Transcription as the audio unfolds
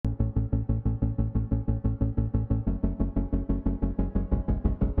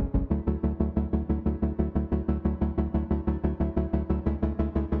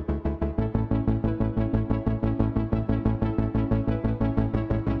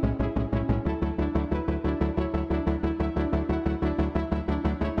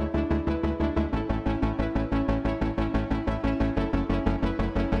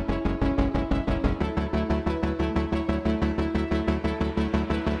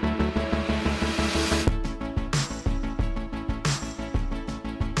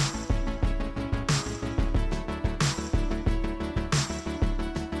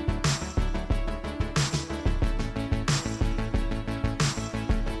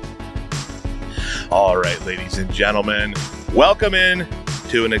All right, ladies and gentlemen, welcome in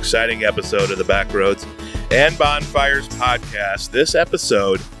to an exciting episode of the Backroads and Bonfires podcast. This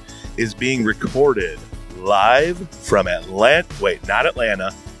episode is being recorded live from Atlanta. Wait, not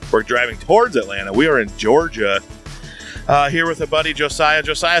Atlanta. We're driving towards Atlanta. We are in Georgia, here with a buddy, Josiah.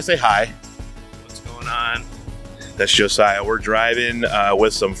 Josiah, say hi. What's going on? That's Josiah. We're driving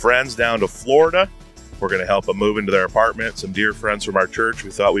with some friends down to Florida. We're going to help them move into their apartment. Some dear friends from our church. We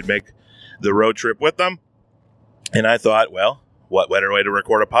thought we'd make the road trip with them. And I thought, well, what better way to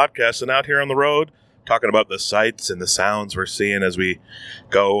record a podcast than out here on the road, talking about the sights and the sounds we're seeing as we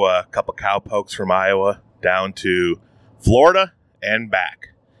go a couple cowpokes from Iowa down to Florida and back.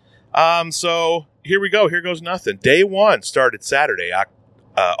 So here we go. Here goes nothing. Day one started Saturday,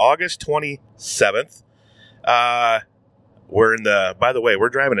 August 27th. We're in the, by the way, we're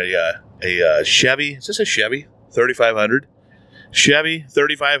driving a Chevy. Is this a Chevy 3500? Chevy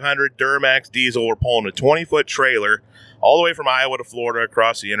 3500 Duramax diesel. We're pulling a 20-foot trailer all the way from Iowa to Florida,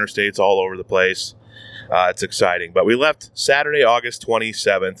 across the interstates, all over the place. It's exciting. But we left Saturday, August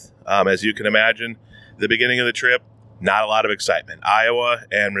 27th. As you can imagine, the beginning of the trip, not a lot of excitement. Iowa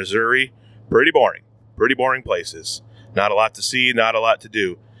and Missouri, pretty boring places. Not a lot to see, not a lot to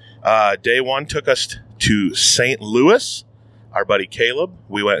do. Day one took us to St. Louis. Our buddy Caleb,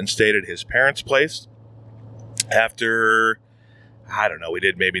 we went and stayed at his parents' place. After, I don't know, we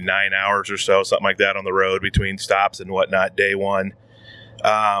did maybe 9 hours or so, something like that on the road between stops and whatnot, day one.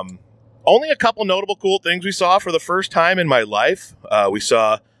 Only a couple notable cool things we saw for the first time in my life. We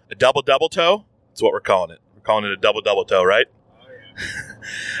saw a double tow. That's what we're calling it. We're calling it a double tow, right? Oh,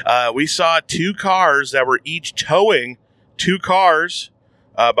 yeah. We saw two cars that were each towing two cars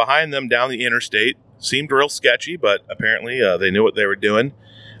behind them down the interstate. Seemed real sketchy, but apparently they knew what they were doing.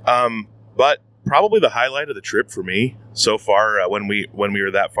 But probably the highlight of the trip for me so far, when we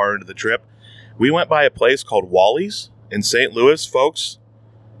were that far into the trip, we went by a place called Wally's in St. Louis, folks.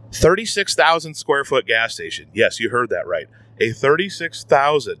 36,000 square foot gas station. Yes, you heard that right. A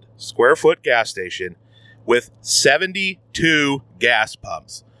 36,000 square foot gas station with 72 gas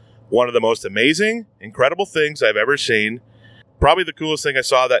pumps. One of the most amazing, incredible things I've ever seen. Probably the coolest thing I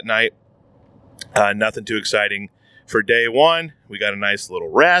saw that night. Nothing too exciting for day one. We got a nice little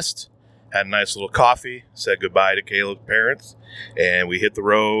rest, had a nice little coffee, said goodbye to Caleb's parents, and we hit the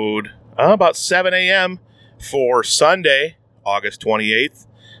road about 7 a.m. for Sunday, August 28th.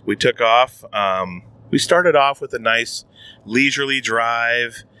 We took off. We started off with a nice leisurely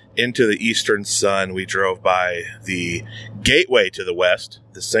drive into the eastern sun. We drove by the gateway to the west,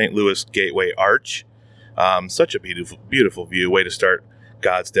 the St. Louis Gateway Arch. Such a beautiful view. Way to start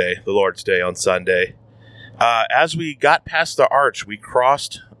God's Day, the Lord's Day on Sunday. As we got past the arch, we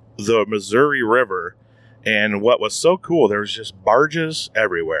crossed the Missouri River, and what was so cool, there was just barges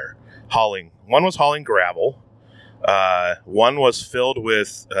everywhere hauling. One was hauling gravel. One was filled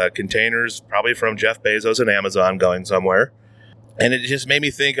with containers, probably from Jeff Bezos and Amazon going somewhere. And it just made me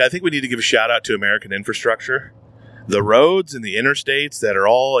think, I think we need to give a shout out to American infrastructure. The roads and the interstates that are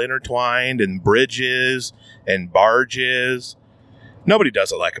all intertwined, and bridges and barges. Nobody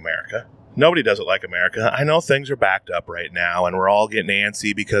does it like America. Nobody does it like America. I know things are backed up right now, and we're all getting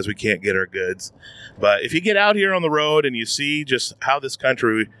antsy because we can't get our goods. But if you get out here on the road and you see just how this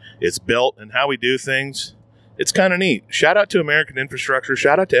country is built and how we do things, it's kind of neat. Shout out to American infrastructure.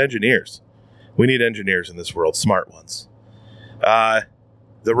 Shout out to engineers. We need engineers in this world, smart ones. The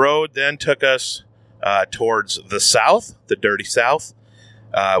road then took us towards the south, the dirty south.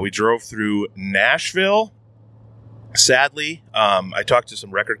 We drove through Nashville. Sadly, I talked to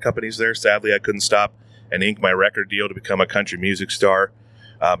some record companies there. Sadly, I couldn't stop and ink my record deal to become a country music star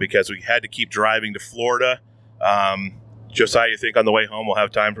because we had to keep driving to Florida. Josiah, you think on the way home we'll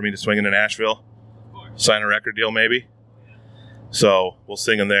have time for me to swing into Nashville? Sign a record deal, maybe? So we'll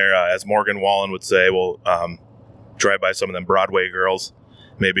sing in there. As Morgan Wallen would say, we'll drive by some of them Broadway girls,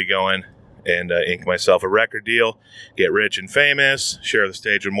 maybe going and ink myself a record deal, get rich and famous, share the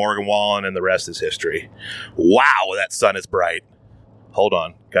stage with Morgan Wallen, and the rest is history. Wow, that sun is bright. Hold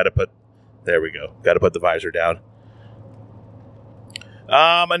on. There we go. Got to put the visor down.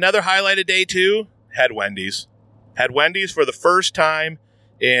 Another highlight of day two, had Wendy's. Had Wendy's for the first time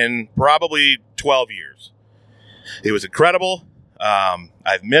in probably 12 years. It was incredible.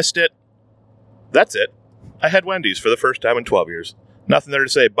 I've missed it. That's it. I had Wendy's for the first time in 12 years. Nothing there to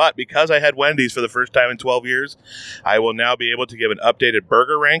say, but because I had Wendy's for the first time in 12 years, I will now be able to give an updated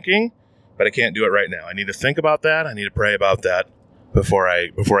burger ranking, but I can't do it right now. I need to think about that. I need to pray about that before I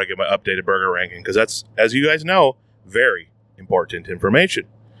give my updated burger ranking, because that's, as you guys know, very important information.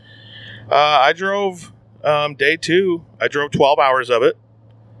 I drove day two. I drove 12 hours of it.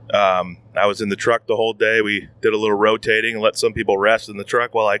 I was in the truck the whole day. We did a little rotating and let some people rest in the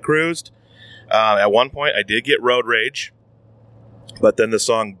truck while I cruised. At one point, I did get road rage, but then the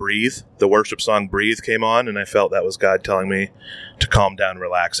song Breathe, the worship song Breathe, came on, and I felt that was God telling me to calm down and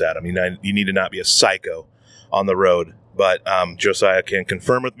relax, Adam. You need to not be a psycho on the road. But Josiah can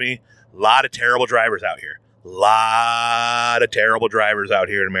confirm with me, a lot of terrible drivers out here. Lot of terrible drivers out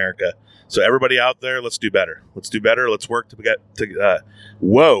here in America. So everybody out there, let's do better. Let's do better. Let's work to get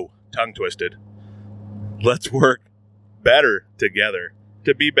whoa, tongue twisted. Let's work better together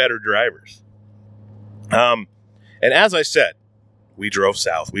to be better drivers. And as I said, we drove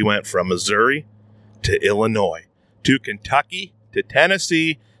south. We went from Missouri to Illinois, to Kentucky, to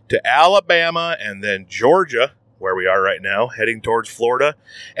Tennessee, to Alabama, and then Georgia, where we are right now, heading towards Florida.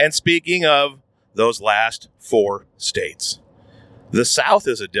 And speaking of those last 4 states, the South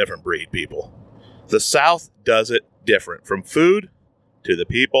is a different breed, people. The South does it different, from food to the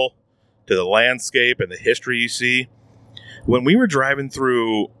people to the landscape and the history you see. When we were driving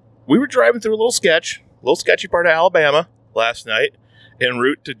through a little sketchy part of Alabama last night en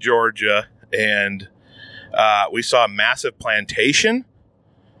route to Georgia, and we saw a massive plantation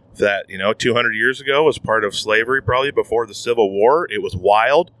that, 200 years ago was part of slavery, probably before the Civil War. It was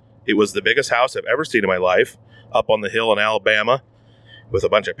wild. It was the biggest house I've ever seen in my life, up on the hill in Alabama, with a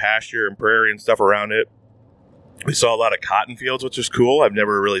bunch of pasture and prairie and stuff around it. We saw a lot of cotton fields, which is cool. I've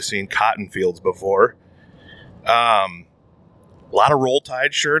never really seen cotton fields before. A lot of Roll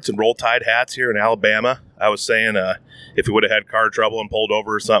Tide shirts and Roll Tide hats here in Alabama. I was saying, if we would have had car trouble and pulled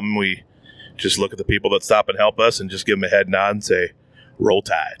over or something, we just look at the people that stop and help us and just give them a head nod and say, Roll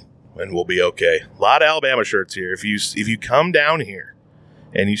Tide, and we'll be okay. A lot of Alabama shirts here. If you come down here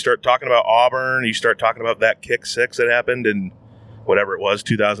and you start talking about Auburn, you start talking about that kick six that happened in whatever it was,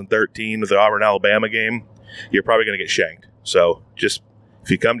 2013 with the Auburn-Alabama game, you're probably going to get shanked. So just, if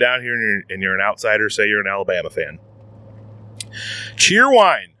you come down here and you're an outsider, say you're an Alabama fan.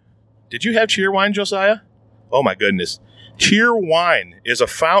 Cheerwine. Did you have Cheerwine, Josiah? Oh my goodness. Cheerwine is a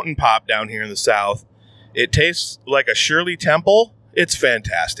fountain pop down here in the South. It tastes like a Shirley Temple. It's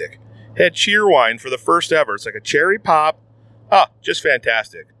fantastic. Had Cheerwine for the first ever. It's like a cherry pop. Just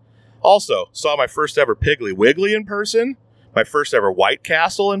fantastic. Also, saw my first ever Piggly Wiggly in person. My first ever White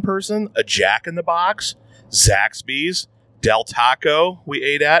Castle in person. A Jack in the Box. Zaxby's. Del Taco we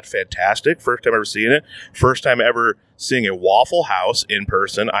ate at. Fantastic. First time ever seeing it. First time ever seeing a Waffle House in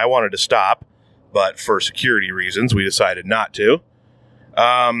person. I wanted to stop, but for security reasons, we decided not to.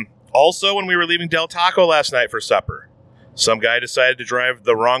 Also, when we were leaving Del Taco last night for supper, some guy decided to drive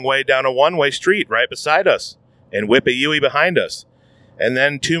the wrong way down a one-way street right beside us and whip a Yui behind us. And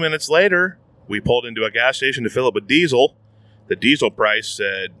then 2 minutes later, we pulled into a gas station to fill up with diesel. The diesel price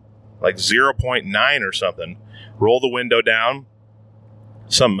said like 0.9 or something. Roll the window down.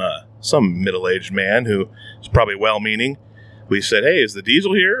 Some middle-aged man who is probably well-meaning. We said, hey, is the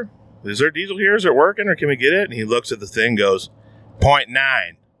diesel here? Is there diesel here? Is it working, or can we get it? And he looks at the thing, goes,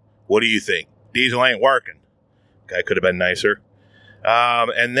 0.9. What do you think? Diesel ain't working. Guy could have been nicer.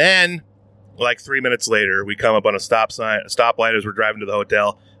 And then, like 3 minutes later, we come up on a stoplight as we're driving to the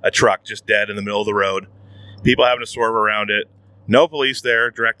hotel. A truck just dead in the middle of the road. People having to swerve around it. No police there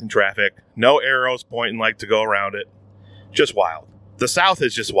directing traffic. No arrows pointing like to go around it. Just wild. The South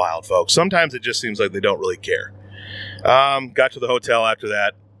is just wild, folks. Sometimes it just seems like they don't really care. Got to the hotel after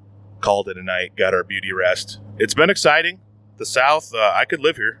that. Called it a night. Got our beauty rest. It's been exciting. The South, I could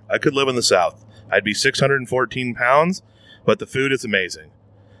live here. I could live in the South. I'd be 614 pounds, but the food is amazing.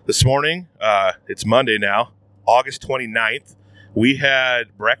 This morning, it's Monday now, August 29th. We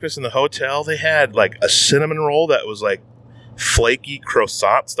had breakfast in the hotel. They had like a cinnamon roll that was like flaky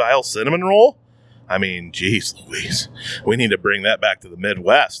croissant-style cinnamon roll. I mean, geez Louise. We need to bring that back to the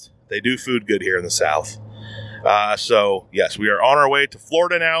Midwest. They do food good here in the South. So, yes, we are on our way to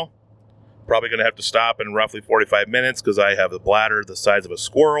Florida now. Probably going to have to stop in roughly 45 minutes because I have a bladder the size of a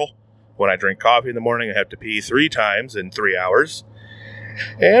squirrel. When I drink coffee in the morning, I have to pee 3 times in 3 hours.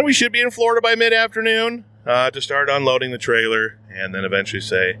 And we should be in Florida by mid-afternoon to start unloading the trailer and then eventually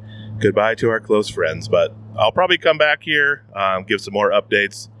say goodbye to our close friends. But I'll probably come back here, give some more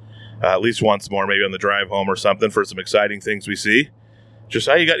updates, at least once more, maybe on the drive home or something for some exciting things we see.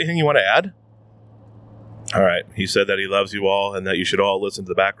 Josiah, you got anything you want to add? All right. He said that he loves you all and that you should all listen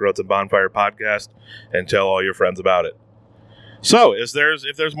to the Backroads and Bonfire podcast and tell all your friends about it. So if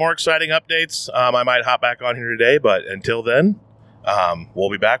there's more exciting updates, I might hop back on here today. But until then, we'll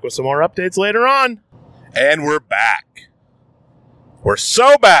be back with some more updates later on. And we're back. We're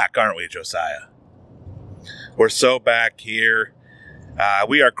so back, aren't we, Josiah? We're so back here.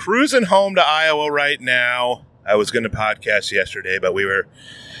 We are cruising home to Iowa right now. I was going to podcast yesterday, but we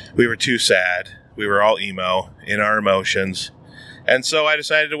were too sad. We were all emo in our emotions. And so I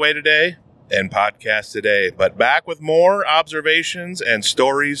decided to wait a day and podcast today. But back with more observations and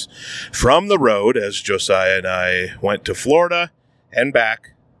stories from the road as Josiah and I went to Florida and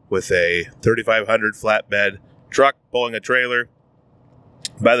back with a 3500 flatbed truck pulling a trailer.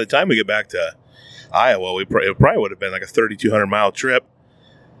 By the time we get back to Iowa, it probably would have been like a 3,200 mile trip.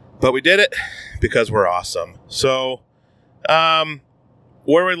 But we did it because we're awesome. So,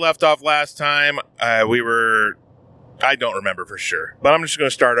 where we left off last time, I don't remember for sure, but I'm just going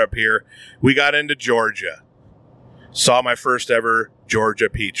to start up here. We got into Georgia. Saw my first ever Georgia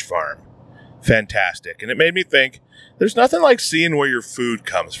peach farm. Fantastic. And it made me think, there's nothing like seeing where your food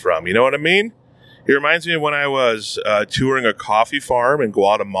comes from. You know what I mean? It reminds me of when I was touring a coffee farm in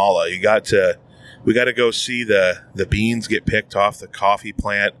Guatemala. We got to go see the beans get picked off the coffee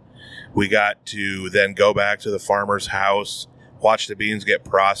plant. We got to then go back to the farmer's house, watch the beans get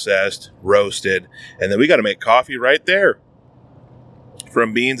processed, roasted, and then we got to make coffee right there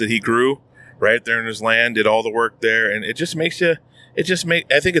from beans that he grew right there in his land, did all the work there. And I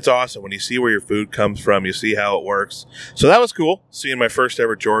think it's awesome when you see where your food comes from, you see how it works. So that was cool, seeing my first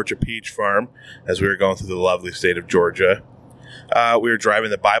ever Georgia peach farm as we were going through the lovely state of Georgia. We were driving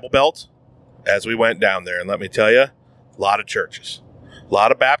the Bible Belt as we went down there. And let me tell you, a lot of churches. A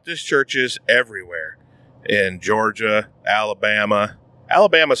lot of Baptist churches everywhere in Georgia, Alabama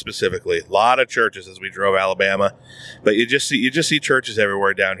specifically. A lot of churches as we drove Alabama, but you just see churches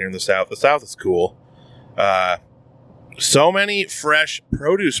everywhere down here in the South. The South is cool. So many fresh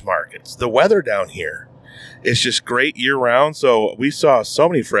produce markets. The weather down here is just great year round. So we saw so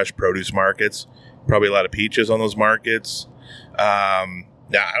many fresh produce markets. Probably a lot of peaches on those markets.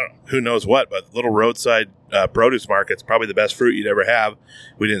 Now, who knows what, but little roadside produce markets, probably the best fruit you'd ever have.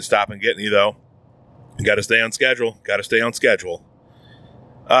 We didn't stop and get any, though. Got to stay on schedule.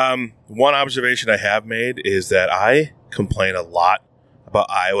 One observation I have made is that I complain a lot about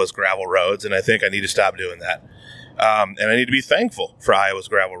Iowa's gravel roads, and I think I need to stop doing that. And I need to be thankful for Iowa's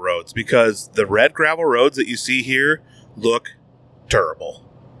gravel roads, because the red gravel roads that you see here look terrible.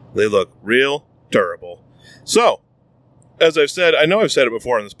 They look real terrible. So, as I've said, I know I've said it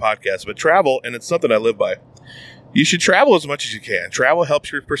before on this podcast, but travel, and it's something I live by, you should travel as much as you can. Travel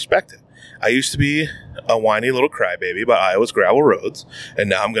helps your perspective. I used to be a whiny little crybaby about Iowa's gravel roads, and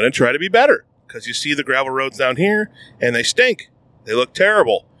now I'm going to try to be better, because you see the gravel roads down here, and they stink. They look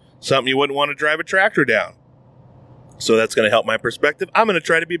terrible. Something you wouldn't want to drive a tractor down. So that's going to help my perspective. I'm going to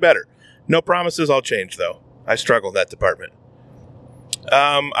try to be better. No promises I'll change, though. I struggle in that department.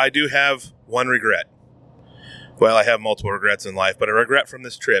 I do have one regret. Well, I have multiple regrets in life, but a regret from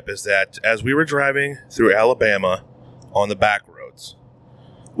this trip is that as we were driving through Alabama on the back roads,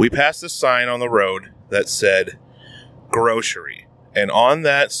 we passed a sign on the road that said grocery. And on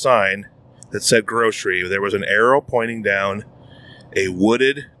that sign that said grocery, there was an arrow pointing down a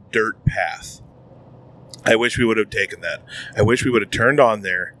wooded dirt path. I wish we would have taken that. I wish we would have turned on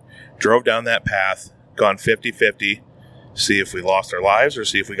there, drove down that path, gone 50-50, see if we lost our lives or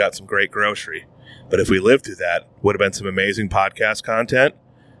see if we got some great grocery. But if we lived through that, would have been some amazing podcast content,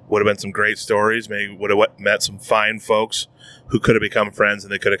 would have been some great stories, maybe would have met some fine folks who could have become friends,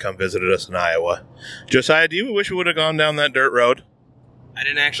 and they could have come visited us in Iowa. Josiah, do you wish we would have gone down that dirt road? I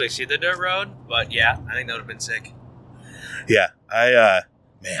didn't actually see the dirt road, but yeah, I think that would have been sick. Yeah, I'm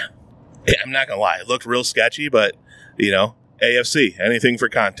not going to lie. It looked real sketchy, but, AFC, anything for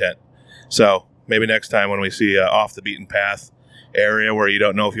content. So maybe next time when we see off the beaten path area where you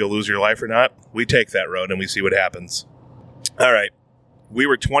don't know if you'll lose your life or not, we take that road and we see what happens. All right. We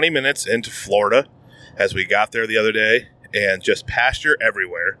were 20 minutes into Florida as we got there the other day, and just pasture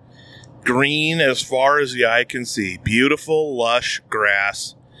everywhere. Green as far as the eye can see. Beautiful, lush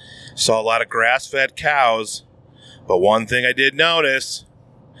grass. Saw a lot of grass-fed cows, but one thing I did notice,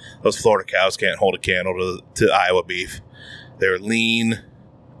 those Florida cows can't hold a candle to Iowa beef. They're lean,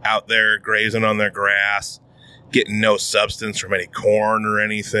 out there grazing on their grass, getting no substance from any corn or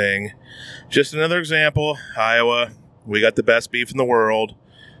anything. Just another example. Iowa, we got the best beef in the world.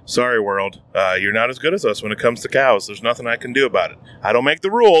 Sorry, world. You're not as good as us when it comes to cows. There's nothing I can do about it. I don't make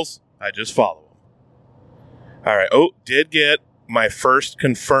the rules. I just follow them. All right. Oh, did get my first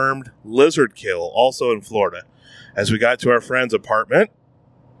confirmed lizard kill, also in Florida. As we got to our friend's apartment,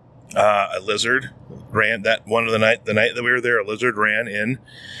 a lizard ran the night that we were there. A lizard ran in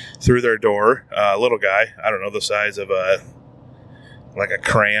through their door. A little guy, I don't know, the size of like a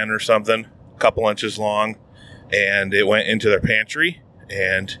crayon or something, a couple inches long, and it went into their pantry.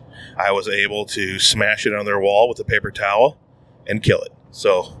 And I was able to smash it on their wall with a paper towel and kill it.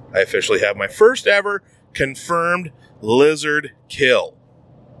 So I officially have my first ever confirmed lizard kill.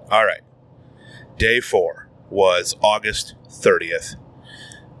 All right. Day 4 was August 30th,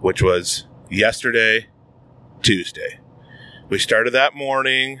 which was yesterday, Tuesday. We started that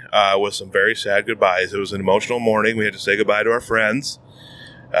morning with some very sad goodbyes. It was an emotional morning. We had to say goodbye to our friends.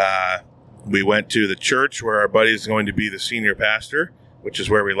 We went to the church where our buddy is going to be the senior pastor, which is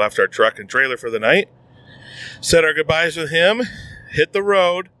where we left our truck and trailer for the night. Said our goodbyes with him, hit the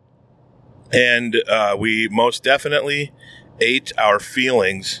road, and we most definitely ate our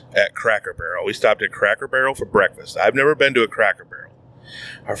feelings at Cracker Barrel. We stopped at Cracker Barrel for breakfast. I've never been to a Cracker Barrel.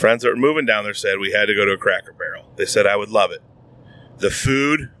 Our friends that were moving down there said we had to go to a Cracker Barrel. They said I would love it. The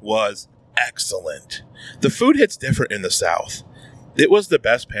food was excellent. The food hits different in the South. It was the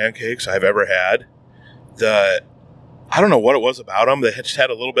best pancakes I've ever had. I don't know what it was about them. They just had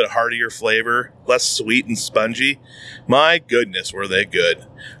a little bit heartier flavor, less sweet and spongy. My goodness, were they good.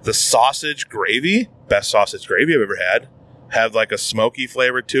 The sausage gravy, best sausage gravy I've ever had. Had like a smoky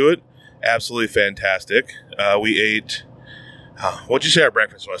flavor to it. Absolutely fantastic. We ate, what'd you say our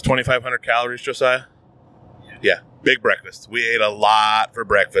breakfast was? 2,500 calories, Josiah? Yeah, big breakfast. We ate a lot for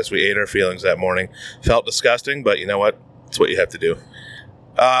breakfast. We ate our feelings that morning. Felt disgusting, but you know what? It's what you have to do.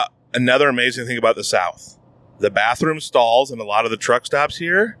 Another amazing thing about the South. The bathroom stalls and a lot of the truck stops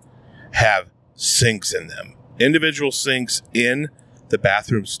here have sinks in them. Individual sinks in the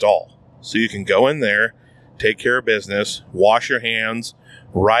bathroom stall. So you can go in there, take care of business, wash your hands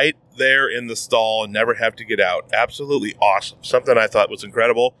right there in the stall and never have to get out. Absolutely awesome. Something I thought was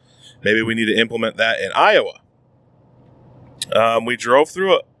incredible. Maybe we need to implement that in Iowa. We drove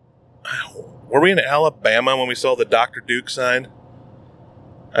through were we in Alabama when we saw the Dr. Duke sign?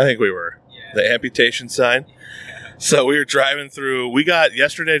 I think we were. Yeah. The amputation sign. So we were driving through.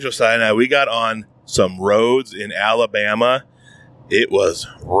 Yesterday, Josiah and I, we got on some roads in Alabama. It was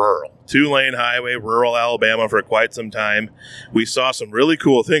rural. 2-lane highway, rural Alabama for quite some time. We saw some really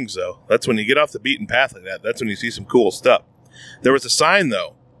cool things, though. That's when you get off the beaten path like that. That's when you see some cool stuff. There was a sign,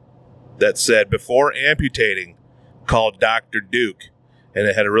 though, that said, before amputating, call Dr. Duke. And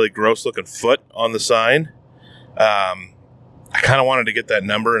it had a really gross-looking foot on the sign. I kind of wanted to get that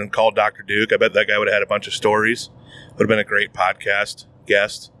number and call Dr. Duke. I bet that guy would have had a bunch of stories. Would have been a great podcast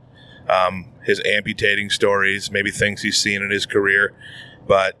guest. His amputating stories, maybe things he's seen in his career.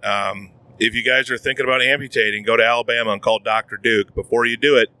 But if you guys are thinking about amputating, go to Alabama and call Dr. Duke. Before you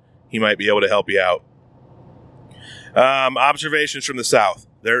do it, he might be able to help you out. Observations from the South.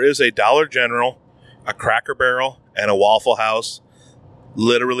 There is a Dollar General, a Cracker Barrel, and a Waffle House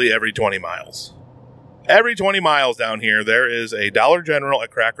literally every 20 miles. Every 20 miles down here, there is a Dollar General, a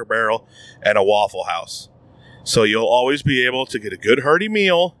Cracker Barrel, and a Waffle House. So you'll always be able to get a good hearty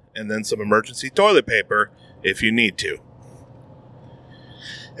meal and then some emergency toilet paper if you need to.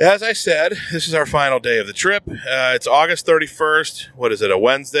 As I said, this is our final day of the trip. It's August 31st. What is it, a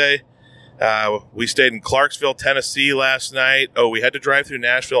Wednesday? We stayed in Clarksville, Tennessee last night. Oh, we had to drive through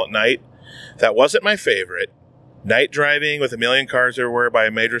Nashville at night. That wasn't my favorite. Night driving with a million cars everywhere by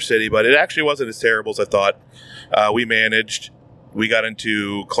a major city, but it actually wasn't as terrible as I thought. We managed. We got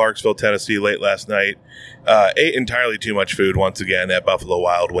into Clarksville, Tennessee late last night. Ate entirely too much food once again at Buffalo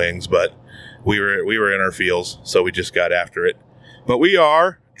Wild Wings, but we were in our feels, so we just got after it. But we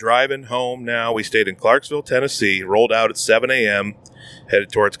are driving home now. We stayed in Clarksville, Tennessee, rolled out at 7 a.m.,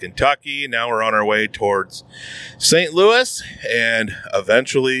 headed towards Kentucky. Now we're on our way towards St. Louis and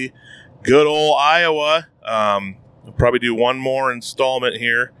eventually good old Iowa. We'll probably do one more installment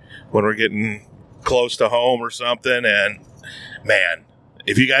here when we're getting close to home or something. And man,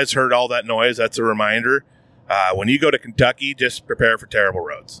 if you guys heard all that noise, that's a reminder. When you go to Kentucky, just prepare for terrible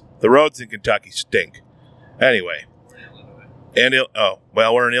roads. The roads in Kentucky stink. Anyway. And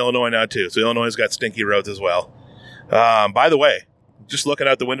we're in Illinois now too. So Illinois got stinky roads as well. By the way, just looking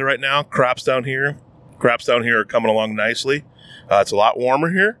out the window right now, crops down here are coming along nicely. It's a lot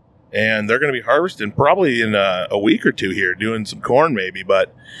warmer here, and they're going to be harvesting probably in a week or two here, doing some corn maybe.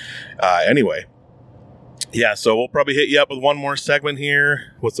 But anyway, yeah, so we'll probably hit you up with one more segment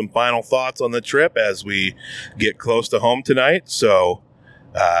here with some final thoughts on the trip as we get close to home tonight. So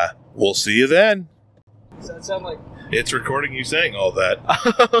we'll see you then. Does that sound like... It's recording you saying all that.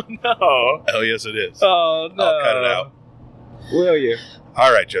 Oh, no. Oh, yes, it is. Oh, no. I'll cut it out. Will you?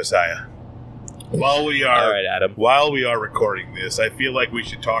 All right, Josiah. All right, Adam. While we are recording this, I feel like we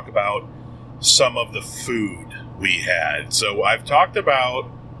should talk about some of the food we had. So I've talked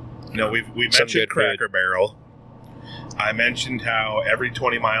about, we mentioned Cracker Barrel. I mentioned how every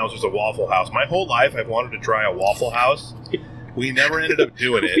 20 miles there's a Waffle House. My whole life I've wanted to try a Waffle House. We never ended up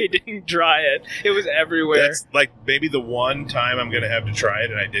doing it. We didn't try it. It was everywhere. That's like maybe the one time I'm going to have to try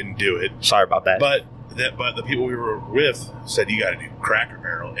it, and I didn't do it. Sorry about that. But but the people we were with said you got to do Cracker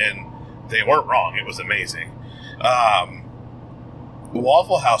Barrel, and they weren't wrong. It was amazing.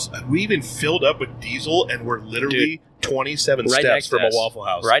 Waffle House, we even filled up with diesel, and we're literally 27 Right steps next to from a us. Waffle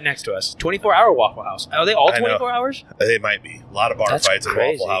House. Right next to us. 24-hour Waffle House. Are they all I know. 24 hours? They might be. A lot of bar That's fights at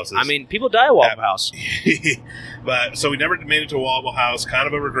crazy. Waffle Houses. I mean, people die at Waffle House. But so we never made it to a Waffle House. Kind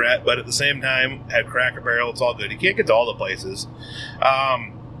of a regret, but at the same time, at Cracker Barrel, it's all good. You can't get to all the places.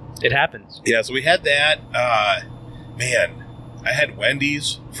 It happens. Yeah, so we had that. Man, I had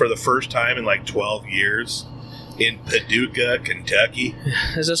Wendy's for the first time in like 12 years in Paducah, Kentucky.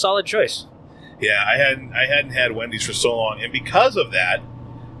 It's a solid choice. Yeah, I hadn't had Wendy's for so long, and because of that,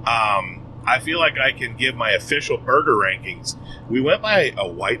 I feel like I can give my official burger rankings. We went by a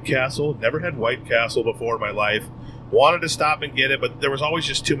White Castle. Never had White Castle before in my life. Wanted to stop and get it, but there was always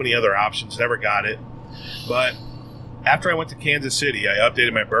just too many other options. Never got it. But after I went to Kansas City, I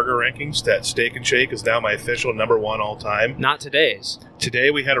updated my burger rankings. That Steak and Shake is now my official number one all time. Not today's.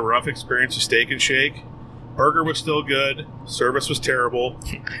 Today we had a rough experience with Steak and Shake. Burger was still good. Service was terrible.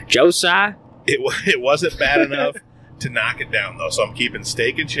 Josiah? It wasn't bad enough to knock it down, though. So I'm keeping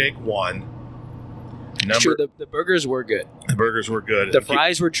Steak and Shake one. Sure, the burgers were good. The burgers were good. The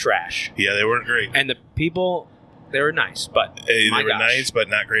fries were trash. Yeah, they weren't great. And the people, they were nice, but They my were gosh. nice, but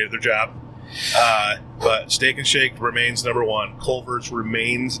not great at their job. But Steak and Shake remains number one. Culver's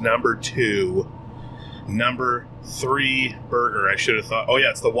remains number two. Number three burger, I should have thought. Oh, yeah,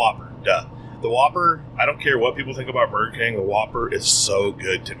 it's the Whopper. Duh. The Whopper, I don't care what people think about Burger King. The Whopper is so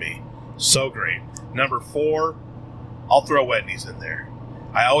good to me. So great. Number four, I'll throw Wendy's in there.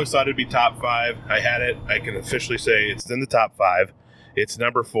 I always thought it'd be top five. I had it. I can officially say it's in the top five. It's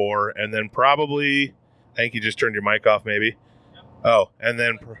number four. And then probably, I think you just turned your mic off maybe. Oh, and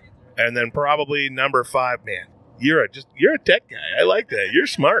then probably number five. Man, you're a tech guy. I like that. You're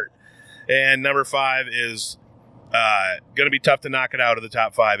smart. And number five is going to be tough to knock it out of the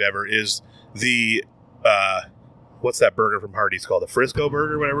top five ever is the, what's that burger from Hardee's called? The Frisco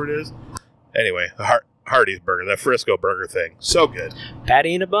burger, whatever it is. Anyway, Hardee's burger, that Frisco burger thing. So good.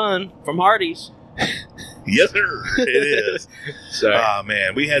 Patty in a bun from Hardee's. Yes, sir. It is. Sorry. Oh,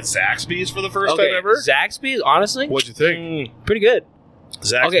 man. We had Zaxby's for the first time ever. Zaxby's, honestly. What'd you think? Pretty good.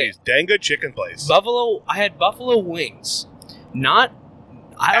 Zaxby's. Okay. Dang good chicken place. I had buffalo wings. I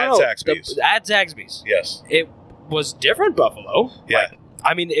don't know. Zaxby's. At Zaxby's. Yes. It was different buffalo. Yeah.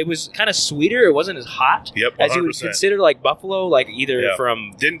 I mean, it was kind of sweeter. It wasn't as hot Yep, 100%. as you would consider like buffalo, like either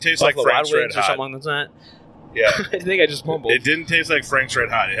from Didn't taste Buffalo like Frank's Wild Red Wings or Hot. something like that. Yeah. I think I just mumbled. It didn't taste like Frank's Red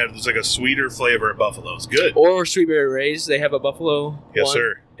Hot. It had like a sweeter flavor at Buffalo's. Good. Or Sweet Berry Ray's. They have a buffalo Yes, one.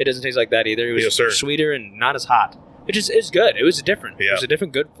 sir. It doesn't taste like that either. It was Yes, sir. sweeter and not as hot. It's good. It was different. Yeah. It was a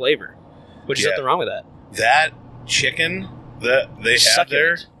different good flavor. Which is Yeah. nothing wrong with that. That chicken that they had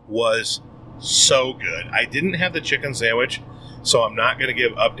there Succulent. was so good. I didn't have the chicken sandwich, so I'm not going to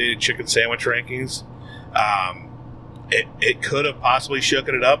give updated chicken sandwich rankings. It could have possibly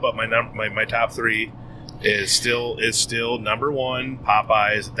shooken it up, but my top three is still number one,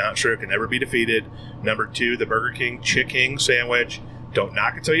 Popeyes. Not sure it can ever be defeated. Number two, the Burger King Chick-King sandwich. Don't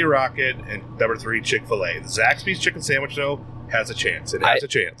knock it till you rock it. And number three, Chick-fil-A. The Zaxby's chicken sandwich, though, has a chance. It has a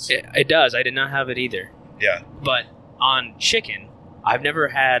chance. It does. I did not have it either. Yeah. But on chicken, I've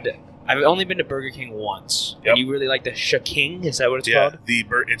only been to Burger King once. Yep. You really like the Chick-King? Is that what it's Yeah. called?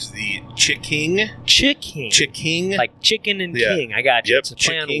 It's the Chick-King. Chick-King. Chick-King. Like chicken and Yeah. king. I got you. Yep. It's a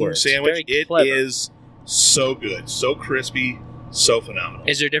play on Chick-King words. sandwich. Very It clever. is so good. So crispy. So phenomenal.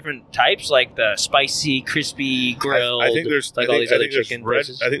 Is there different types, like the spicy, crispy, grilled? I think there's like I all think, these I other think there's chicken red,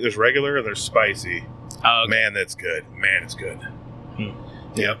 places. I think there's regular and there's spicy. Oh, okay. Man, that's good. Man, it's good.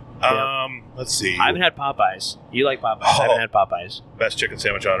 Yep. Yeah. Let's see. I haven't had Popeyes. You like Popeyes? I haven't had Popeyes. Best chicken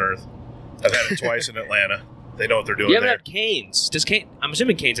sandwich on earth. I've had it twice in Atlanta. They know what they're doing You haven't there. had Cane's. I'm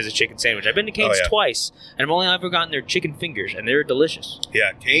assuming Cane's has a chicken sandwich. I've been to Cane's Oh, yeah. twice, and I've only ever gotten their chicken fingers, and they're delicious.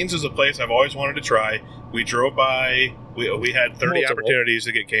 Yeah, Cane's is a place I've always wanted to try. We drove by. We had 30 Multiple. opportunities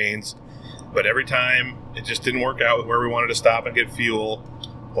to get Cane's, but every time it just didn't work out with where we wanted to stop and get fuel,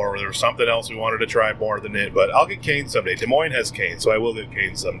 or there was something else we wanted to try more than it. But I'll get Cane's someday. Des Moines has Cane's, so I will get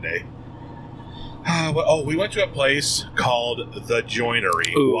Cane's someday. We went to a place called The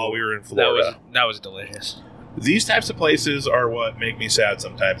Joinery Ooh, while we were in Florida. That was delicious. These types of places are what make me sad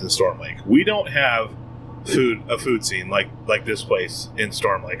sometimes in Storm Lake. We don't have a food scene like this place in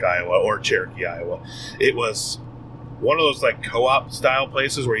Storm Lake, Iowa, or Cherokee, Iowa. It was one of those like co-op style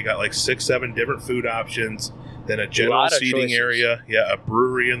places where you got like 6-7 different food options, then a general Lot of seating choices. area, a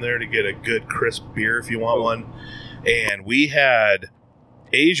brewery in there to get a good crisp beer if you want one. And we had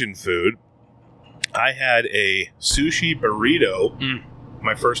Asian food. I had a sushi burrito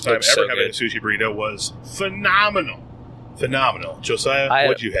My first time Looks ever so having a good. sushi burrito was phenomenal. Phenomenal. Josiah,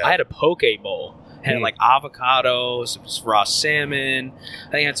 what'd you have? I had a poke bowl. Had like avocado, some raw salmon.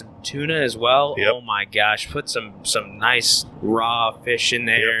 I think I had some tuna as well. Yep. Oh my gosh! Put some nice raw fish in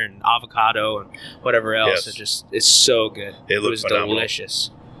there and avocado and whatever else. Yes. It's so good. It looked was phenomenal. delicious.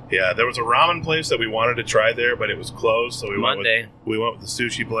 Yeah, there was a ramen place that we wanted to try there, but it was closed. So we went with the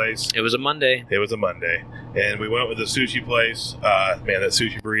sushi place. It was a Monday. It was a Monday, and we went with the sushi place. Man, that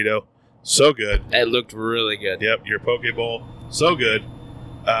sushi burrito, so good. It looked really good. Yep, your poke bowl, so good.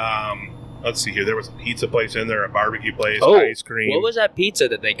 Let's see here. There was a pizza place in there, a barbecue place, ice cream. What was that pizza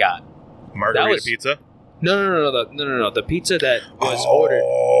that they got? Margarita pizza? No. The pizza that was ordered.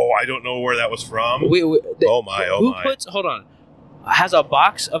 Oh, I don't know where that was from. Oh my. Hold on. Has a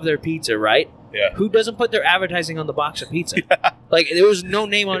box of their pizza, right? Yeah. Who doesn't put their advertising on the box of pizza? Like, there was no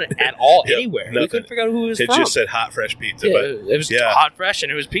name on it at all, Yep, anywhere. nothing. We couldn't figure out who it was It from. just said hot, fresh pizza. Yeah, But it was hot, fresh,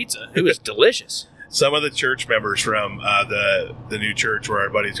 and it was pizza. It was delicious. some of the church members from the new church where our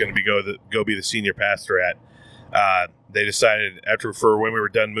buddy's going to be go be the senior pastor at, they decided for when we were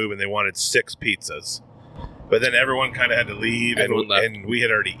done moving, they wanted 6 pizzas. But then everyone kind of had to leave, and we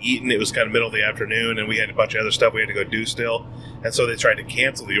had already eaten. It was kind of middle of the afternoon, and we had a bunch of other stuff we had to go do still. And so they tried to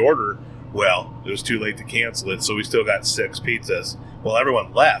cancel the order. Well, it was too late to cancel it, so we still got 6 pizzas. Well,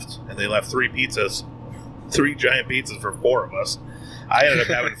 everyone left, and they left 3 pizzas, 3 giant pizzas for 4 of us. I ended up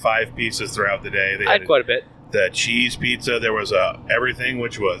having 5 pieces throughout the day. I had quite a bit. The cheese pizza, there was everything,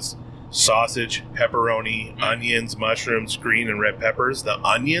 which was sausage, pepperoni, onions, mushrooms, green and red peppers. The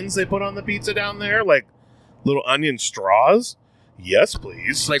onions they put on the pizza down there, like little onion straws. Yes,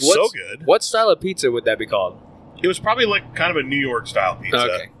 please. Like, so good. What style of pizza would that be called? It was probably like kind of a New York style pizza.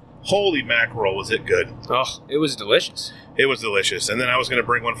 Okay. Holy mackerel, was it good. Oh, it was delicious. It was delicious. And then I was going to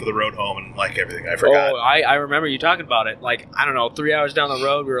bring one for the road home, and like everything, I forgot. Oh, I remember you talking about it. Like, I don't know, 3 hours down the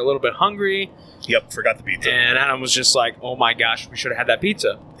road, we were a little bit hungry. Yep, forgot the pizza. And Adam was just like, oh my gosh, we should have had that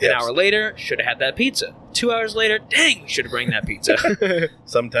pizza. Yes. An hour later, should have had that pizza. 2 hours later, dang, we should have brought that pizza.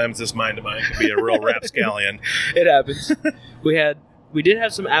 Sometimes this mind of mine can be a real rapscallion. It happens. We did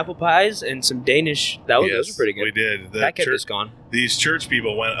have some apple pies and some Danish. Those were pretty good. We did. That kept us going. These church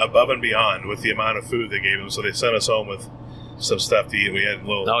people went above and beyond with the amount of food they gave them, so they sent us home with some stuff to eat. We had a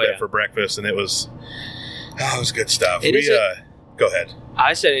little bit for breakfast, and it was good stuff. Go ahead.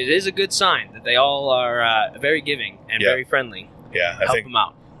 I said it is a good sign that they all are very giving and very friendly. Yeah, Help them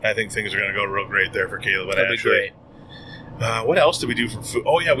out. I think things are going to go real great there for Caleb and That'd Ashley. Be great. What else did we do for food?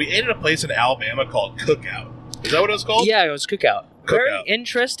 Oh, yeah, we ate at a place in Alabama called Cookout. Is that what it was called? Yeah, it was Cookout. Very Cookout.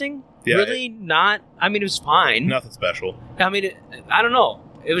 interesting. Yeah, really not. I mean, it was fine. Nothing special. I mean, I don't know.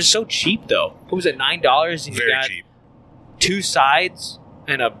 It was so cheap, though. What was it, $9? And Very you got cheap. 2 sides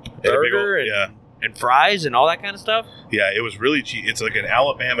and a burger and fries and all that kind of stuff. Yeah, it was really cheap. It's like an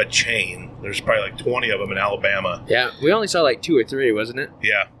Alabama chain. There's probably like 20 of them in Alabama. Yeah, we only saw like 2 or 3, wasn't it?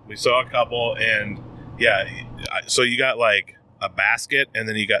 Yeah, we saw a couple, and so you got like a basket, and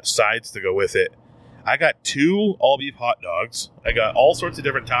then you got sides to go with it. I got 2 all-beef hot dogs. I got all sorts of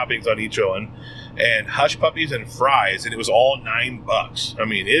different toppings on each one, and hush puppies and fries, and it was all $9. I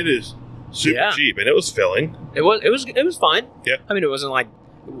mean, it is super cheap, and it was filling. It was fine. Yeah. I mean, it wasn't like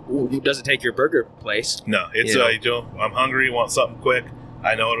it doesn't take your burger place. No, it's I'm hungry, want something quick.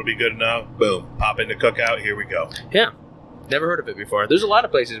 I know it'll be good enough. Boom, pop into Cookout. Here we go. Yeah, never heard of it before. There's a lot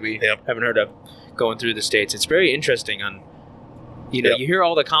of places we haven't heard of going through the states. It's very interesting on. You hear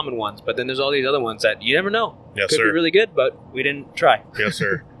all the common ones, but then there's all these other ones that you never know. Yes, Could sir. be really good, but we didn't try. Yes,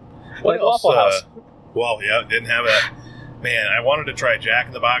 sir. Like Waffle House. Well, yeah, didn't have a... Man, I wanted to try Jack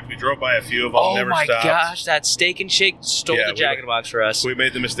in the Box. We drove by a few of them, Oh never my stopped. gosh, that Steak and Shake stole the Jack in the Box for us. We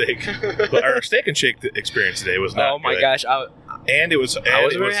made the mistake. But our Steak and Shake experience today was not Oh my good. gosh. I wasn't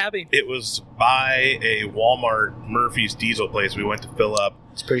very happy. It was by a Walmart Murphy's diesel place we went to fill up.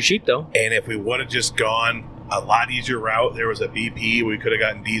 It's pretty cheap, though. And if we would have just gone a lot easier route, there was a BP we could have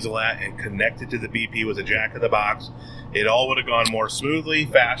gotten diesel at, and connected to the BP was a Jack in the Box. It all would have gone more smoothly,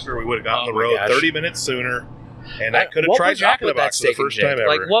 faster. We would have gotten the road 30 minutes sooner. And I could have tried Jack in the Box for the first time ever.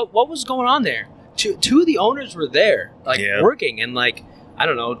 Like, what was going on there? Two of the owners were there, working, and I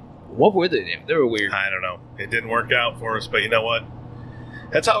don't know, what were they doing? They were weird. I don't know. It didn't work out for us, but you know what?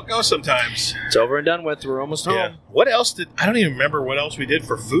 That's how it goes sometimes. It's over and done with. We're almost home. Yeah. What else I don't even remember what else we did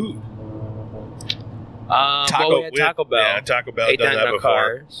for food. We had Taco Bell. Yeah, Taco Bell. Ate done that in our before.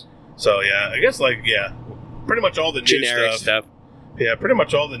 Cars. So, yeah, I guess, pretty much all the new Generic stuff. Yeah, pretty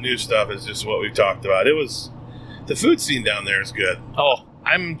much all the new stuff is just what we've talked about. The food scene down there is good. Oh.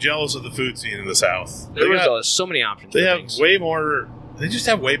 I'm jealous of the food scene in the South. There's so many options. They have way more. They just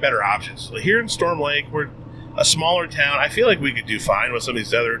have way better options. Like here in Storm Lake, a smaller town, I feel like we could do fine with some of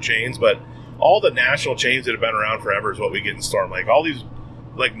these other chains, but all the national chains that have been around forever is what we get in Storm Lake. All these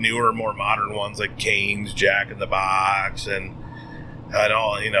like newer, more modern ones like Cane's, Jack in the Box, and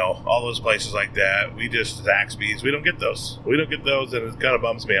all, you know, all those places like that. We just, Zaxby's, we don't get those. We don't get those, and it kind of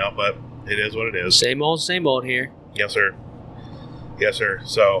bums me out, but it is what it is. Same old here. Yes, sir. Yes, sir.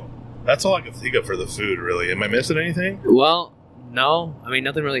 So that's all I can think of for the food, really. Am I missing anything? Well, no. I mean,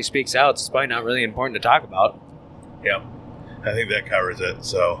 nothing really speaks out. It's probably not really important to talk about. Yeah. I think that covers it.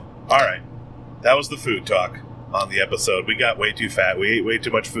 So, all right. That was the food talk on the episode. We got way too fat. We ate way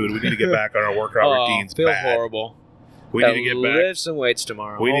too much food. We need to get back on our workout routines. Feel horrible. We need to get back. Lift some weights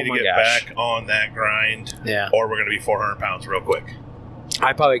tomorrow. We need to get back on that grind. Yeah. Or we're going to be 400 pounds real quick.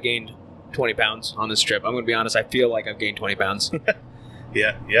 I probably gained 20 pounds on this trip. I'm going to be honest. I feel like I've gained 20 pounds.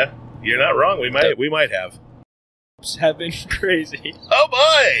 Yeah. You're not wrong. We might have. Have been crazy. Oh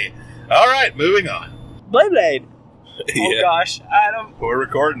boy! All right, moving on. Blade. Yeah. Oh gosh, Adam. We're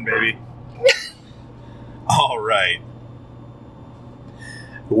recording, baby. All right.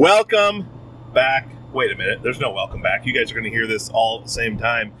 Welcome back. Wait a minute. There's no welcome back. You guys are going to hear this all at the same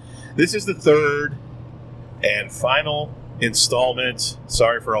time. This is the third and final installment.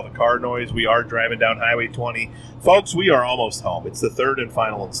 Sorry for all the car noise. We are driving down Highway 20. Folks, we are almost home. It's the third and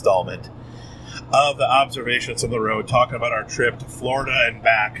final installment of the Observations on the Road, talking about our trip to Florida and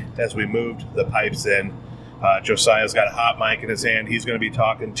back as we moved the pipes in. Josiah's got a hot mic in his hand. He's going to be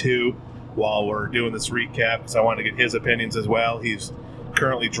talking too while we're doing this recap, because I wanted to get his opinions as well. He's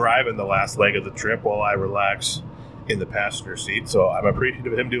currently driving the last leg of the trip while I relax in the passenger seat, so I'm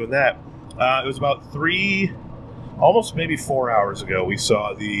appreciative of him doing that. It was about almost maybe 4 hours ago, we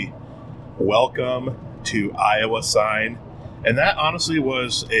saw the Welcome to Iowa sign, and that honestly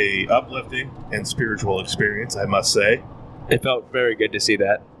was a uplifting and spiritual experience, I must say. It felt very good to see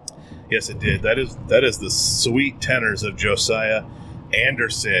that. Yes, it did. That is the sweet tenors of Josiah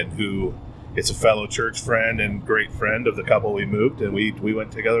Anderson, who is a fellow church friend and great friend of the couple we moved, and we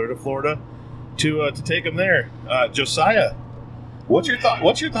went together to Florida to take him there. Josiah, what's your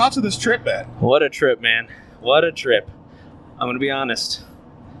thoughts of this trip, man? What a trip, man! What a trip! I'm gonna be honest.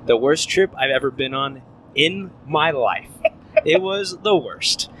 The worst trip I've ever been on in my life. It was the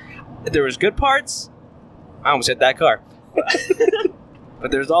worst. There was good parts. I almost hit that car.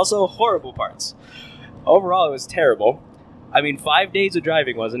 But there's also horrible parts. Overall, it was terrible. I mean, 5 days of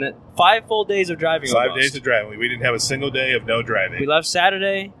driving, wasn't it? 5 full days of driving. 5 days of driving. We didn't have a single day of no driving. We left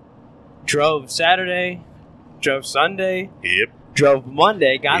Saturday, drove Sunday, Yep. drove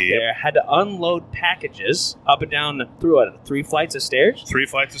Monday, got there, had to unload packages up and down through 3 flights of stairs? 3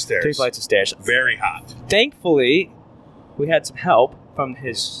 flights of stairs. 3 flights of stairs. Very hot. Thankfully, we had some help from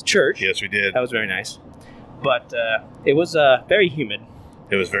his church. Yes, we did. That was very nice. But it was very humid.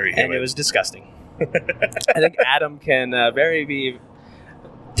 It was very humid. And it was disgusting. I think Adam can very be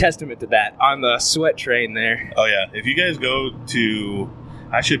testament to that on the sweat train there. Oh yeah, if you guys go to,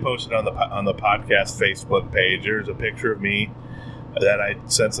 I should post it on the podcast Facebook page. There's a picture of me that I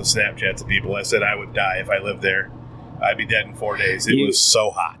sent some Snapchat to people. I said I would die if I lived there. I'd be dead in 4 days. It was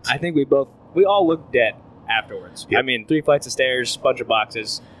so hot. I think we all looked dead afterwards. Yep. I mean, 3 flights of stairs, bunch of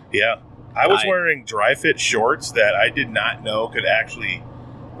boxes. Yeah, I was wearing dry fit shorts that I did not know could actually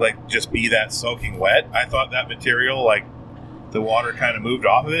just be that soaking wet. I thought that material, the water kind of moved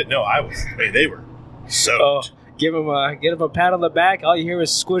off of it. No, they were soaked. Oh, give him a pat on the back. All you hear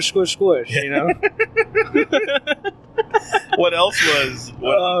is squish, squish, squish, you know? What else was...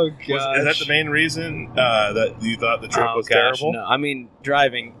 Oh, gosh. Is that the main reason that you thought the trip was terrible? No, I mean,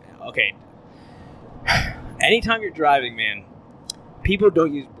 driving... Okay. Anytime you're driving, man, people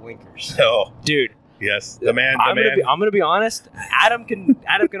don't use blinkers. Oh. Dude. Yes, I'm gonna be honest. Adam can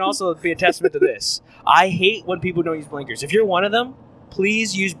also be a testament to this. I hate when people don't use blinkers. If you're one of them,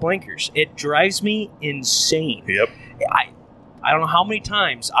 please use blinkers. It drives me insane. Yep. I don't know how many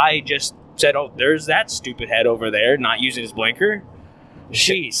times I just said, "Oh, there's that stupid head over there not using his blinker."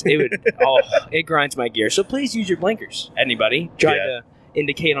 Jeez, it grinds my gear. So please use your blinkers. Anybody try to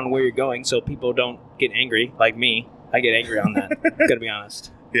indicate on where you're going so people don't get angry like me. I get angry on that. Gotta be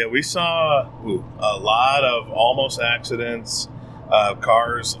honest. Yeah, we saw a lot of almost accidents,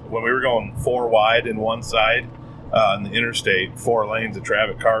 cars. When we were going 4 wide in one side on the interstate, 4 lanes of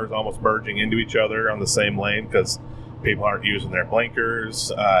traffic, cars almost merging into each other on the same lane because people aren't using their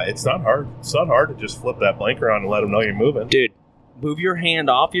blinkers. It's not hard. It's not hard to just flip that blinker on and let them know you're moving. Dude, move your hand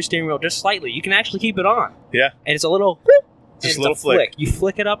off your steering wheel just slightly. You can actually keep it on. Yeah. And it's a little... Just a little flick. You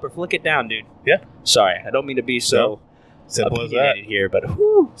flick it up or flick it down, dude. Yeah. Sorry, I don't mean to be so... Simple as that. Here, but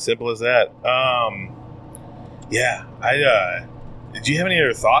whew. Simple as that. Yeah. Did you have any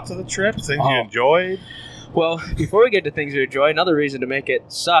other thoughts of the trip? Things you enjoyed? Well, before we get to things we enjoy, another reason to make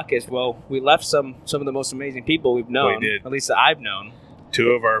it suck is, well, we left some of the most amazing people we've known. We did. At least that I've known.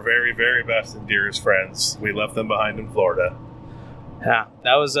 2 of our very, very best and dearest friends. We left them behind in Florida. Yeah,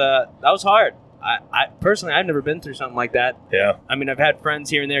 that was hard. I personally, I've never been through something like that. Yeah. I mean, I've had friends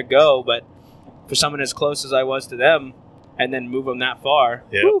here and there go, but for someone as close as I was to them, and then move them that far,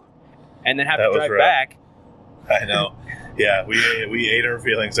 Yeah. whew, and then have That to was drive rough. back. I know. Yeah, we ate our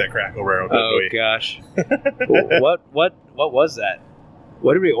feelings at Crackle Barrel, didn't Oh we? gosh, what was that?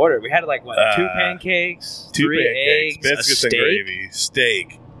 What did we order? We had like 2 pancakes, 2 3 pancakes, eggs, biscuits a and steak, gravy,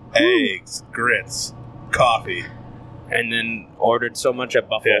 steak, eggs, grits, coffee. and then ordered so much at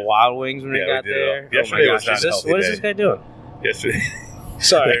Buffalo Yeah. Wild Wings when we Yeah, got we did it all. there. Yesterday oh my was gosh, not a healthy what is day. this guy doing? Yesterday,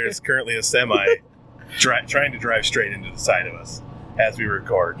 Sorry. there's currently a semi trying to drive straight into the side of us as we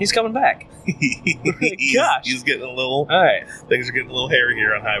record. He's coming back. Gosh. He's getting a little. All right. Things are getting a little hairy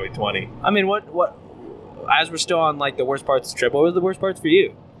here on Highway 20. I mean, what? As we're still on like the worst parts of the trip, what were the worst parts for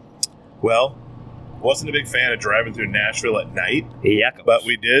you? Well, wasn't a big fan of driving through Nashville at night, Yeah, but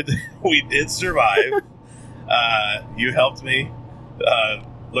we did survive. You helped me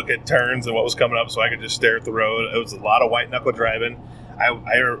look at turns and what was coming up, so I could just stare at the road. It was a lot of white knuckle driving.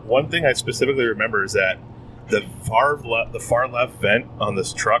 One thing I specifically remember is that the far left vent on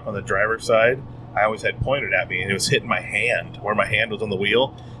this truck on the driver's side, I always had pointed at me, and it was hitting my hand where my hand was on the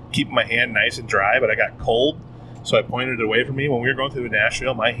wheel, keeping my hand nice and dry. But I got cold, so I pointed it away from me. When we were going through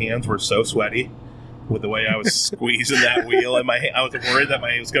Nashville, my hands were so sweaty with the way I was squeezing that wheel, and I was worried that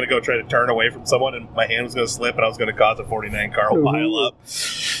I was going to go try to turn away from someone, and my hand was going to slip, and I was going to cause a 49 car pile up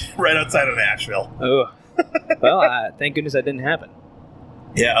right outside of Nashville. Oh, well, thank goodness that didn't happen.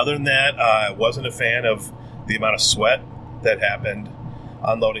 Yeah, other than that, I wasn't a fan of the amount of sweat that happened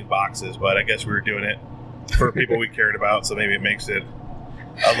unloading boxes, but I guess we were doing it for people we cared about, so maybe it makes it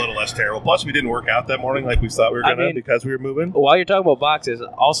a little less terrible. Plus, we didn't work out that morning like we thought we were going to because we were moving. While you're talking about boxes,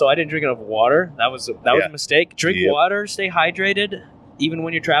 also, I didn't drink enough water. That was a mistake. Drink water, stay hydrated, even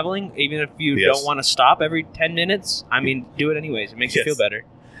when you're traveling, even if you don't want to stop every 10 minutes. I mean, do it anyways. It makes you feel better.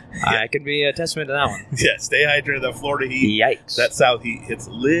 I can be a testament to that one. Yeah, stay hydrated. That Florida heat, yikes. That south heat hits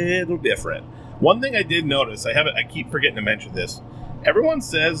a little different. One thing I did notice, I keep forgetting to mention this. Everyone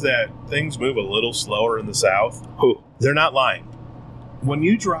says that things move a little slower in the south. They're not lying. When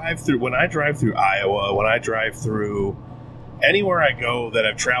I drive through Iowa, when I drive through anywhere I go that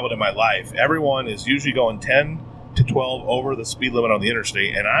I've traveled in my life, everyone is usually going 10 to 12 over the speed limit on the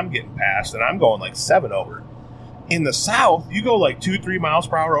interstate, and I'm getting passed, and I'm going like 7 over. In the south, you go like 2-3 miles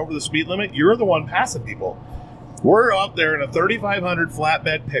per hour over the speed limit, you're the one passing people. We're up there in a 3,500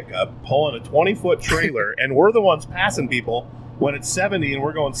 flatbed pickup pulling a 20-foot trailer, and we're the ones passing people when it's 70 and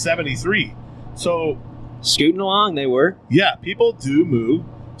we're going 73. So, scooting along, they were. Yeah, people do move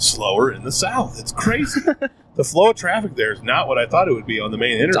slower in the south. It's crazy. The flow of traffic there is not what I thought it would be on the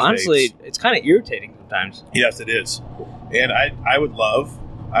main interstates. Honestly, it's kind of irritating sometimes. Yes, it is. And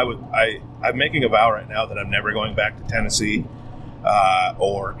I'm making a vow right now that I'm never going back to Tennessee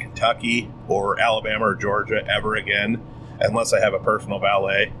or Kentucky or Alabama or Georgia ever again unless I have a personal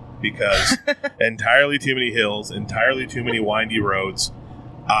valet, because entirely too many hills, entirely too many windy roads.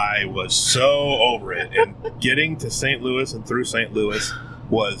 I was so over it, and getting to St. Louis and through St. Louis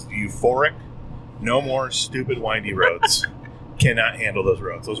was euphoric. No more stupid windy roads. Cannot handle those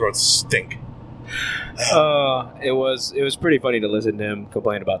roads. Those roads stink. It was pretty funny to listen to him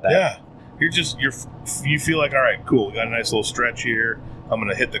complain about that. Yeah. You feel like, all right, cool, we got a nice little stretch here. I'm going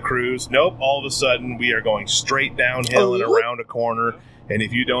to hit the cruise. Nope, all of a sudden we are going straight downhill and around a corner, and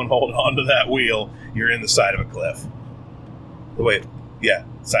if you don't hold on to that wheel, you're in the side of a cliff. Wait, yeah,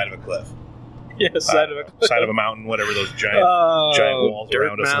 side of a cliff. Yeah, side of a cliff. Side of a mountain, whatever those giant walls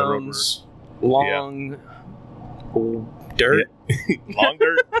around us on the road were. Long dirt. Yeah. Long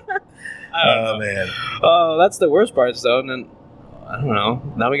dirt? Oh, man. Oh, that's the worst parts, though. And then, I don't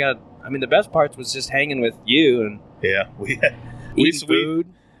know. Now the best parts was just hanging with you and eating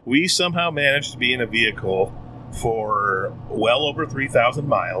food. We somehow managed to be in a vehicle for well over 3,000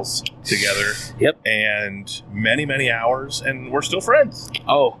 miles together. Yep. And many, many hours, and we're still friends.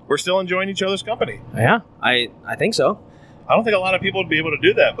 Oh. We're still enjoying each other's company. Yeah, I think so. I don't think a lot of people would be able to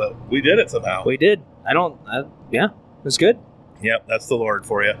do that, but we did it somehow. We did. Yeah, it was good. Yep, that's the Lord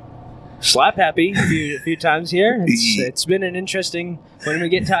for you. Slap happy a few times here. It's been an interesting, when we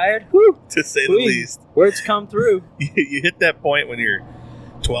get tired, whew, to say the least. Words come through. You hit that point when you're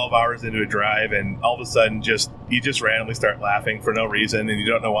 12 hours into a drive, and all of a sudden you just randomly start laughing for no reason, and you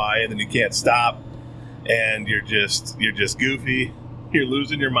don't know why, and then you can't stop, and you're just goofy. You're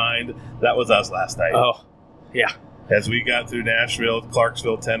losing your mind. That was us last night. Oh, yeah. As we got through Nashville,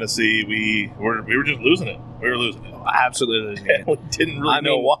 Clarksville, Tennessee, we were just losing it. We were losing it. Absolutely losing it. We didn't really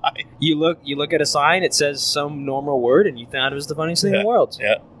know why. You look at a sign, it says some normal word, and you thought it was the funniest thing in the world.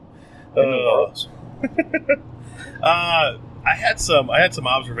 Yeah. In the world. I had some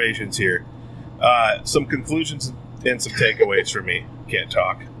observations here, some conclusions and some takeaways for me. Can't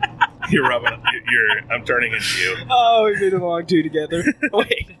talk. You're rubbing. I'm turning into you. Oh, we did a long two together.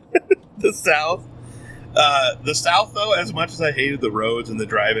 Wait. The South. The South, though, as much as I hated the roads and the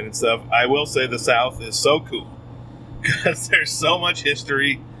driving and stuff, I will say the South is so cool because there's so much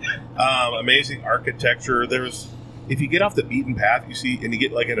history, amazing architecture. If you get off the beaten path, you see, and you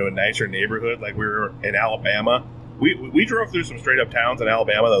get like into a nicer neighborhood, like we were in Alabama. We drove through some straight up towns in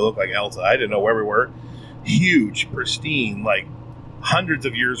Alabama that looked like Elsa. I didn't know where we were. Huge, pristine, like hundreds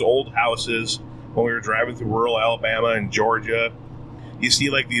of years old houses. When we were driving through rural Alabama and Georgia, you see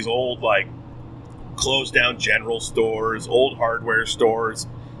like these old like closed down general stores, old hardware stores.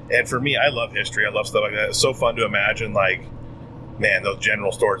 And for me, I love history. I love stuff like that. It's so fun to imagine, like, man, those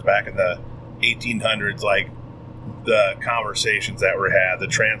general stores back in the 1800s, like the conversations that were had, the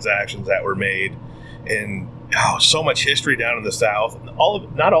transactions that were made, and so much history down in the South.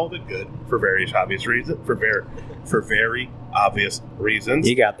 Not all of it good for various obvious reasons. For very obvious reasons.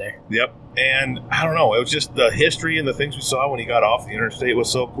 You got there. Yep. And I don't know. It was just the history and the things we saw when you got off the interstate was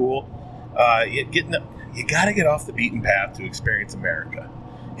so cool. You got to get off the beaten path to experience America.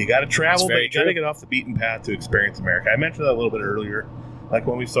 You got to travel, but you got to get off the beaten path to experience America. I mentioned that a little bit earlier, like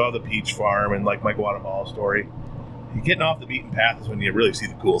when we saw the peach farm and like my Guatemala story. You're getting off the beaten path is when you really see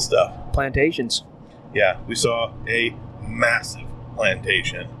the cool stuff. Plantations. Yeah, we saw a massive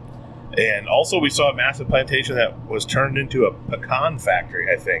plantation. And also we saw a massive plantation that was turned into a pecan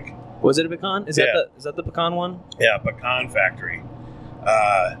factory, I think. Was it a pecan? Is that the pecan one? Yeah, pecan factory.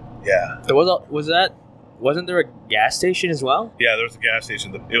 Yeah. Wasn't there a gas station as well? Yeah, there was a gas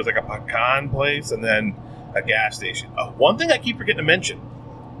station. It was like a pecan place and then a gas station. One thing I keep forgetting to mention,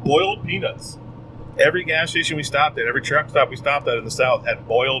 boiled peanuts. Every gas station we stopped at, every truck stop we stopped at in the South had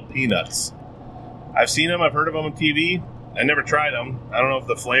boiled peanuts. I've seen them, I've heard of them on TV. I never tried them. I don't know if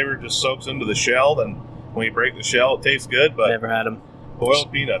the flavor just soaks into the shell, and when you break the shell, it tastes good, but never had them.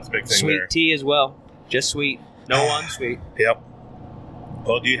 Boiled peanuts, big thing sweet there. Sweet tea as well. Just sweet. No unsweet. Yep.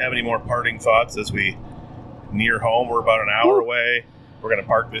 Well, do you have any more parting thoughts as we near home? We're about an hour away. We're going to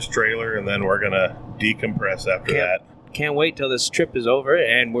park this trailer, and then we're going to decompress after that. Can't wait till this trip is over,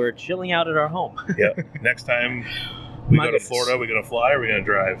 and we're chilling out at our home. Yep. Next time we go to Florida, we're going to fly or we're going to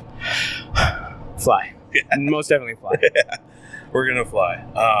drive? Fly. Yeah. Most definitely fly. Yeah. We're going to fly.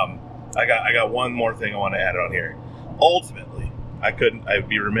 I got one more thing I want to add on here. Ultimately, I'd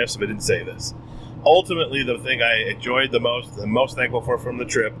be remiss if I didn't say this. Ultimately, the thing I enjoyed the most thankful for from the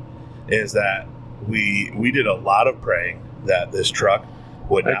trip is that we did a lot of praying that this truck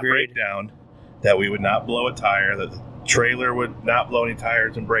would not break down, that we would not blow a tire, that the trailer would not blow any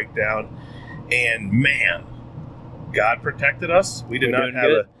tires and break down. And man, God protected us. We did not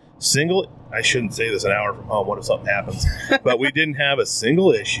have a single, I shouldn't say this an hour from home, what if something happens? But we didn't have a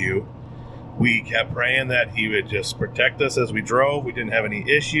single issue. We kept praying that he would just protect us as we drove. We didn't have any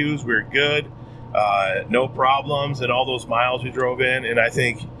issues. We were good. No problems in all those miles we drove in. And I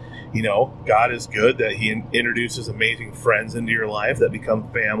think, God is good that he introduces amazing friends into your life that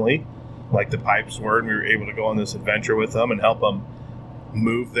become family, like the Pipes were, and we were able to go on this adventure with them and help them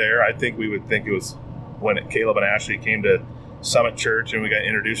move there. I think we would think it was when Caleb and Ashley came to Summit Church and we got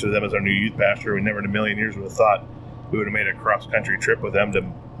introduced to them as our new youth pastor. We never in a million years would have thought we would have made a cross-country trip with them to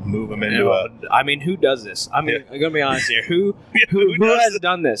move them into I mean, who does this? I mean, I'm going to be honest here. Who has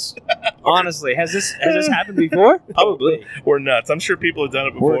done this? Honestly, has this happened before? Probably. We're nuts. I'm sure people have done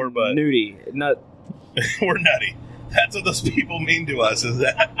it before, but we're nutty. That's what those people mean to us, is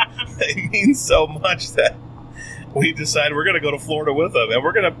that they mean so much that we decide we're going to go to Florida with them, and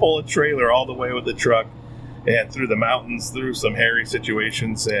we're going to pull a trailer all the way with the truck and through the mountains, through some hairy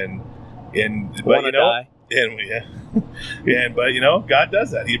situations, die. But God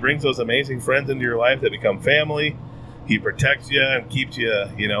does that. He brings those amazing friends into your life that become family. He protects you and keeps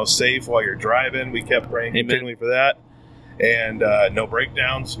you, safe while you're driving. We kept praying continually for that. And no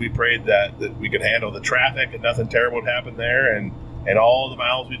breakdowns. We prayed that we could handle the traffic and nothing terrible would happen there. And all the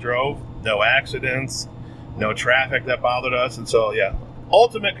miles we drove, no accidents, no traffic that bothered us. And so,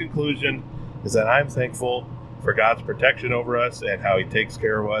 ultimate conclusion is that I'm thankful for God's protection over us and how he takes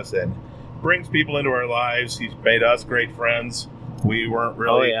care of us and brings people into our lives. He's made us great friends. We weren't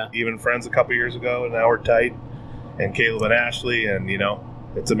really even friends a couple years ago, and now we're tight. And Caleb and Ashley, and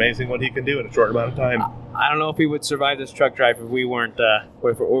it's amazing what he can do in a short amount of time. I don't know if we would survive this truck drive if we weren't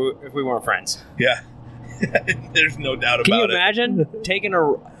friends. Yeah, There's no doubt Can you about it. imagine taking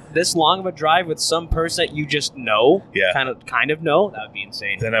this long of a drive with some person that you just know? Yeah. Kind of know? That would be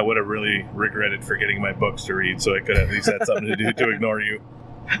insane. Then I would have really regretted forgetting my books to read, so I could at least had something to do to ignore you.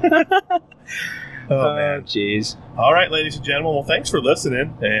 Oh, man. Jeez. All right, ladies and gentlemen. Well, thanks for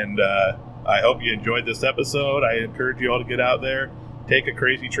listening, and I hope you enjoyed this episode. I encourage you all to get out there, take a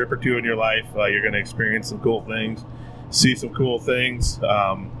crazy trip or two in your life. You're going to experience some cool things, see some cool things.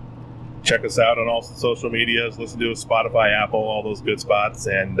 Check us out on all social medias. Listen to us, Spotify, Apple, all those good spots.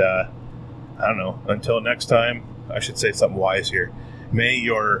 And I don't know. Until next time, I should say something wise here. May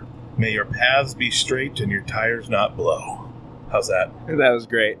your paths be straight and your tires not blow. How's that? That was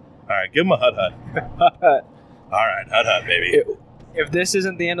great. All right, give them a hut. All right, hut, baby. If this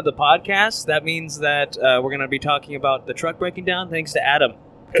isn't the end of the podcast, that means that we're going to be talking about the truck breaking down thanks to Adam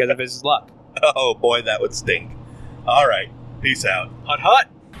because of his luck. Oh, boy, that would stink. All right, peace out. Hut.